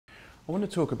I want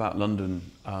to talk about London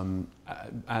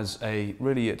as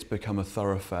really it's become a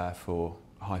thoroughfare for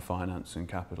high finance and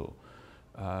capital.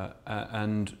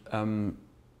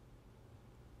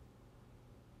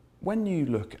 When you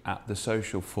look at the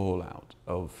social fallout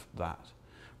of that,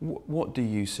 what do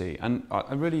you see? And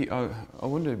I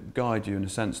want to guide you in a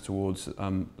sense towards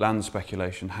land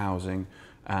speculation, housing,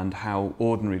 and how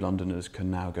ordinary Londoners can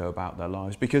now go about their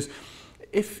lives. Because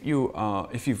if you,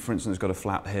 for instance, got a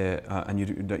flat here and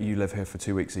you live here for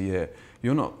 2 weeks a year,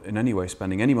 you're not in any way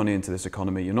spending any money into this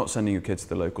economy. You're not sending your kids to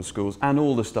the local schools, and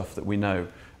all the stuff that we know,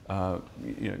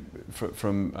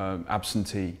 from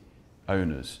absentee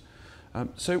owners.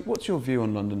 So, what's your view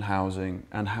on London housing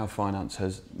and how finance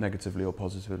has negatively or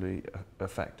positively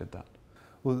affected that?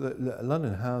 Well,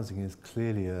 London housing is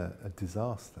clearly a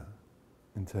disaster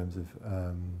in terms of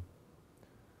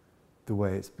the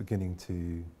way it's beginning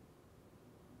to.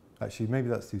 Actually, maybe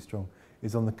that's too strong,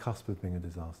 is on the cusp of being a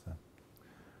disaster.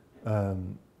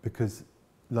 Because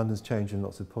London's changed in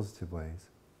lots of positive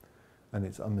ways, and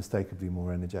it's unmistakably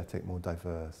more energetic, more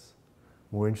diverse,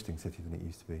 more interesting city than it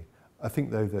used to be. I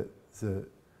think, though, that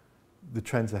the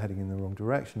trends are heading in the wrong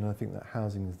direction, and I think that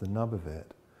housing is the nub of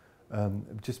it,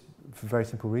 just for a very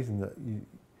simple reason that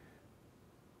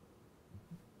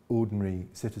ordinary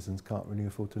citizens can't really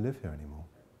afford to live here anymore.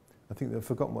 I think they've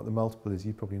forgotten what the multiple is.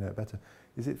 You probably know it better.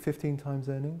 Is it 15 times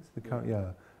earnings? The current,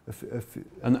 yeah.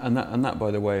 And that,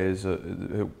 by the way, is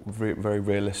very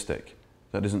realistic.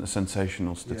 That isn't a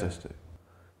sensational statistic.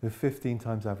 Yeah. The 15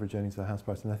 times average earnings for a house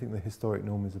price, and I think the historic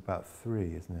norm is about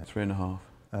 3, isn't it? 3.5.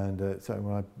 And certainly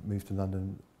when I moved to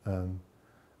London and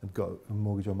got a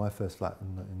mortgage on my first flat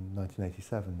in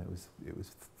 1987, it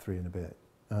was 3 and a bit,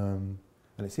 and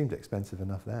it seemed expensive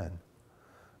enough then.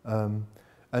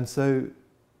 And so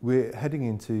we're heading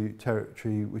into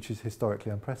territory which is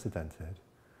historically unprecedented,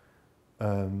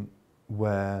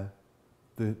 where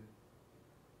the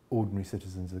ordinary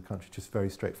citizens of the country just very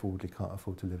straightforwardly can't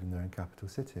afford to live in their own capital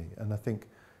city. And I think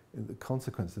the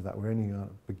consequence of that we're only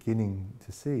beginning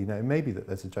to see. Now, it may be that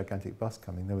there's a gigantic bust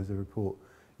coming. There was a report,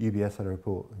 UBS had a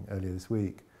report earlier this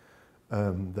week,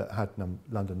 that had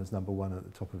London as #1 at the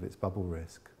top of its bubble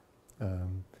risk.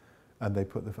 And they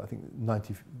put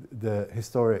the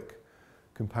historic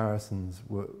comparisons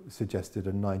suggested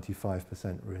a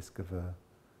 95% risk of a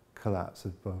collapse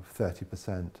above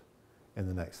 30% in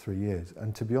the next 3 years.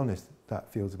 And to be honest, that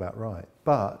feels about right.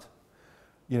 But,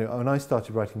 when I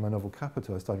started writing my novel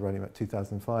Capital, I started writing about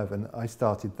 2005, and I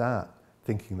started that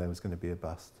thinking there was going to be a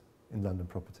bust in London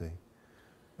property.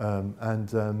 I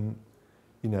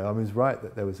was right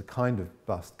that there was a kind of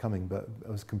bust coming, but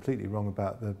I was completely wrong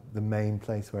about the main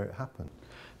place where it happened.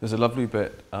 There's a lovely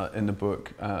bit in the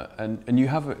book, and you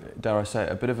have, dare I say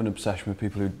it, a bit of an obsession with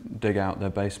people who dig out their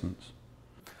basements.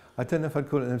 I don't know if I'd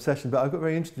call it an obsession, but I got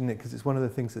very interested in it because it's one of the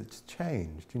things that's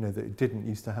changed, that it didn't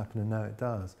used to happen and now it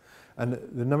does. And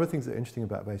the number of things that are interesting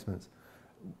about basements,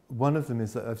 one of them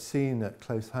is that I've seen at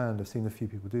close hand, I've seen a few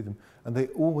people do them, and they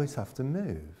always have to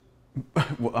move.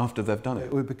 Well, after they've done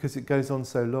it? Because it goes on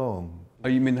so long. Oh,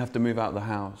 you mean they have to move out of the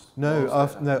house? No,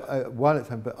 while it's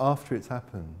happened, but after it's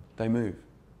happened. They move?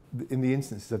 In the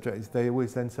instances I've directed, they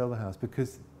always then sell the house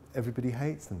because everybody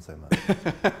hates them so much.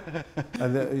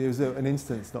 And there was an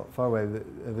instance not far away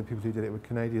that the people who did it were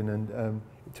Canadian, and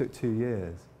it took 2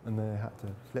 years, and they had to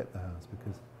flip the house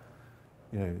because,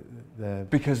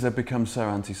 because they've become so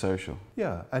antisocial.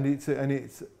 Yeah, and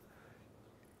it's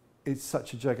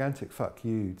such a gigantic fuck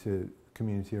you to the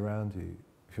community around you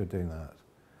if you're doing that.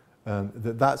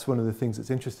 That's one of the things that's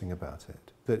interesting about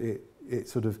it. That it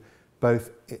sort of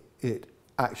it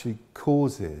actually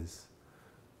causes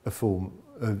a form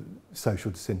of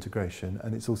social disintegration,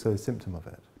 and it's also a symptom of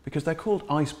it. Because they're called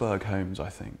iceberg homes, I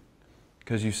think,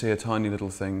 because you see a tiny little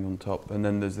thing on top, and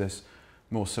then there's this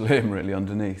mausoleum really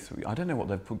underneath. I don't know what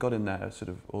they've got in there, a sort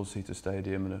of all-seater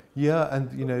stadium and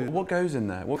what goes in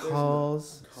there?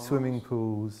 Cars, swimming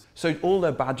pools. So all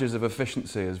their badges of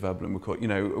efficiency, as Veblen would call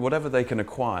it, whatever they can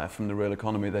acquire from the real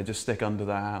economy, they just stick under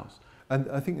their house. And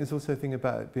I think there's also a thing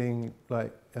about it being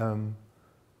like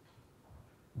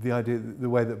the idea, the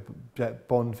way that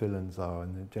Bond villains are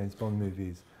in the James Bond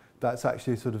movies. That's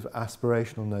actually a sort of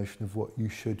aspirational notion of what you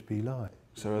should be like.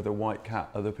 So are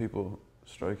the people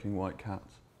stroking white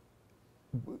cats?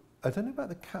 I don't know about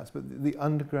the cats, but the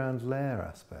underground lair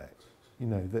aspect.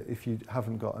 That if you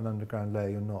haven't got an underground lair,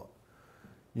 you're not,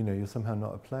 you're somehow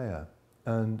not a player.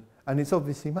 And it's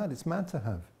obviously mad. It's mad to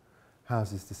have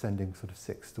houses descending sort of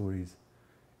 6 stories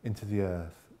into the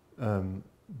earth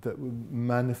that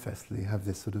manifestly have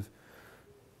this sort of,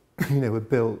 were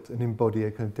built and embody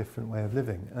a kind of different way of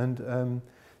living. And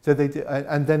So they did,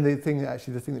 and then the thing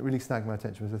that really snagged my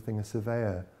attention was the thing a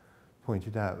surveyor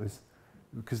pointed out was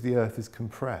because the earth is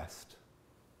compressed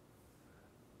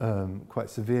quite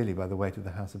severely by the weight of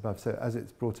the house above. So as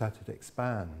it's brought out, it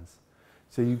expands.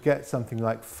 So you get something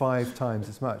like 5 times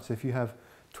as much. So if you have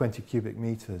 20 cubic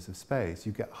meters of space,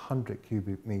 you get 100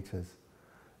 cubic meters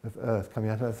of earth coming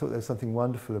out. And I thought there was something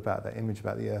wonderful about that image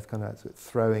about the earth kind of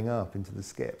throwing up into the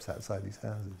skips outside these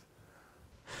houses.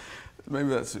 Maybe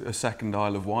that's a second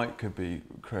Isle of Wight could be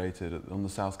created on the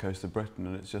south coast of Britain,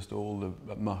 and it's just all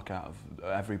the muck out of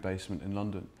every basement in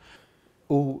London.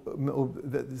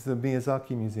 There's the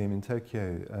Miyazaki Museum in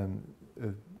Tokyo.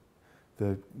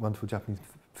 The wonderful Japanese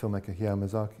filmmaker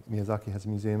Hayao Miyazaki has a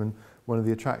museum, and one of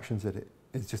the attractions at it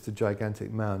is just a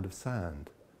gigantic mound of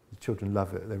sand. The children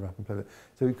love it; they run up and play with it.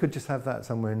 So we could just have that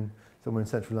somewhere in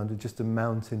central London, just a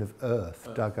mountain of earth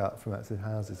dug up from outside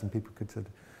houses, and people could sort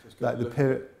of, like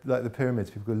the pyramids,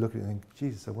 people could look at it and think,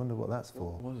 Jesus, I wonder what that's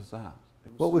for. What is that?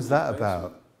 What was that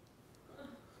about?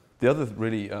 The other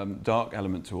really dark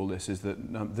element to all this is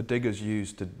that the diggers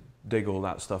used to dig all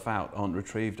that stuff out aren't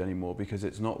retrieved anymore because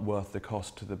it's not worth the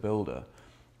cost to the builder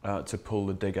to pull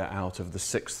the digger out of the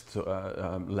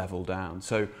 6th level down.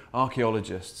 So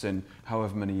archaeologists in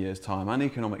however many years' time and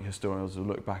economic historians will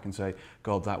look back and say,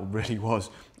 God, that really was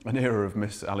an era of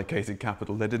misallocated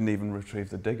capital. They didn't even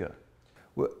retrieve the digger.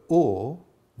 Well, or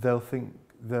they'll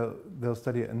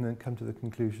study it and then come to the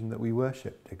conclusion that we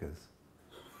worship diggers.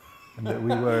 And that we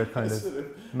were a kind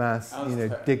of mass,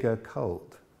 digger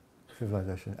cult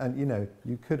civilization. And,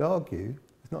 you could argue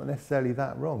it's not necessarily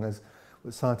that wrong as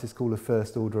what scientists call a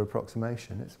first order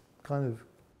approximation. It's kind of...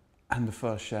 And the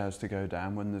first shares to go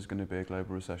down when there's going to be a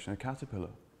global recession, a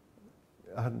caterpillar.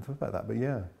 I hadn't thought about that, but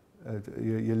yeah,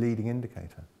 your leading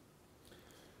indicator.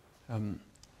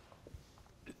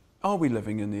 Are we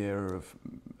living in the era of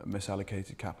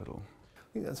misallocated capital?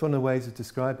 I think that's one of the ways of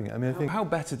describing it. I mean, I think how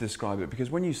better describe it? Because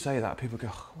when you say that, people go,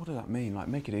 oh, what does that mean? Like,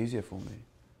 make it easier for me.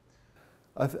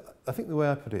 I think the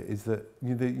way I put it is that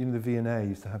the V&A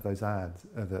used to have those ads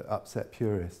that upset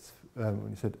purists when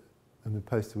you said, and the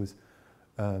poster was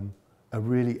a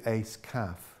really ace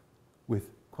cafe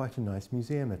with quite a nice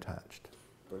museum attached.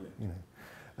 Brilliant.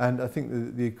 And I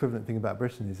think the equivalent thing about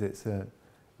Britain is it's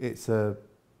a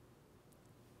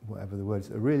whatever the word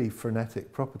is, a really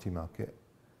frenetic property market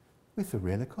with a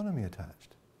real economy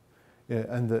attached. Yeah,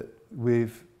 and that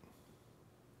with,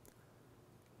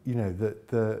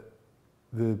 that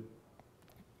the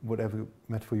whatever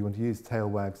metaphor you want to use, tail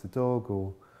wags the dog,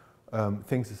 or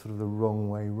things are sort of the wrong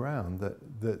way round,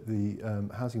 that the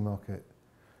housing market,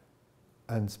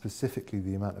 and specifically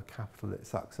the amount of capital it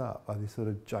sucks up, are this sort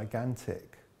of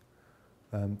gigantic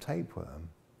tapeworm.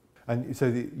 And so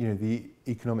the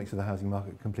economics of the housing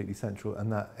market are completely central,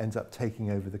 and that ends up taking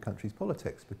over the country's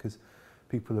politics because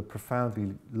people are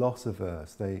profoundly loss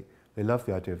averse. They love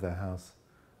the idea of their house,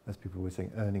 as people were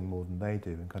saying, earning more than they do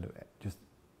and kind of just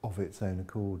of its own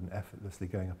accord and effortlessly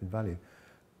going up in value.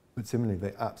 But similarly,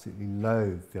 they absolutely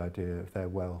loathe the idea of their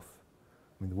wealth.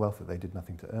 I mean, the wealth that they did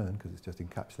nothing to earn because it's just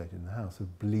encapsulated in the house,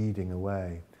 of bleeding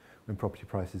away when property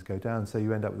prices go down. So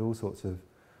you end up with all sorts of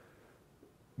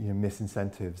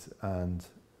misincentives and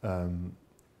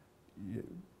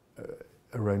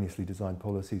erroneously designed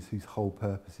policies whose whole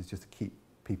purpose is just to keep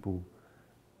people,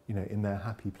 in their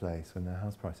happy place when their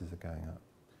house prices are going up.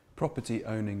 Property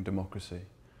owning democracy.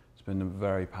 It's been a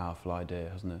very powerful idea,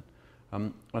 hasn't it?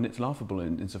 And it's laughable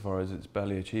insofar as it's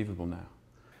barely achievable now.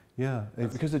 Yeah.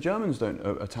 Because the Germans don't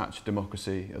attach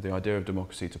democracy, or the idea of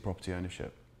democracy, to property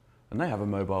ownership. And they have a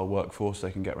mobile workforce,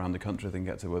 they can get around the country, they can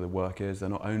get to where the work is, they're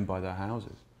not owned by their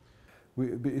houses.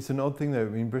 It's an odd thing though, I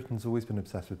mean, Britain's always been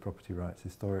obsessed with property rights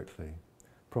historically.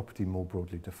 Property more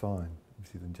broadly defined,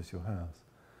 obviously, than just your house.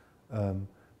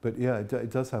 But yeah,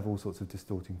 it does have all sorts of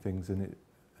distorting things, and it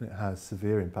has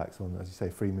severe impacts on, as you say,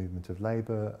 free movement of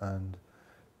labour and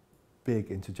big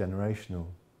intergenerational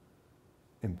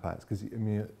impacts. Because, I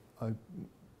mean, I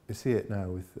see it now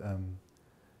with,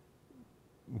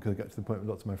 because I get to the point where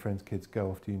lots of my friends' kids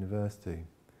go off to university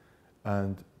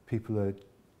and people are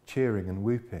cheering and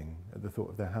whooping at the thought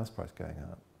of their house price going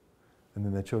up, and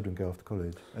then their children go off to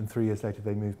college, and 3 years later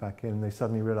they move back in and they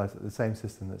suddenly realise that the same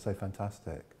system that's so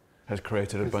fantastic has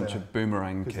created a bunch of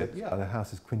boomerang kids. Yeah, their house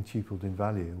has quintupled in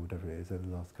value, or whatever it is, over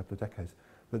the last couple of decades.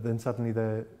 But then suddenly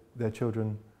their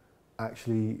children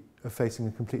actually are facing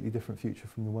a completely different future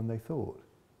from the one they thought.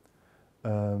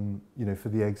 For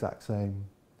the exact same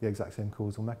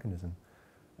causal mechanism.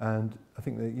 And I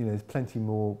think that there's plenty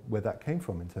more where that came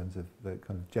from in terms of the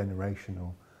kind of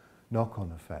generational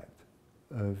knock-on effect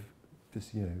of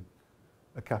just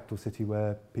a capital city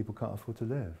where people can't afford to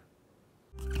live.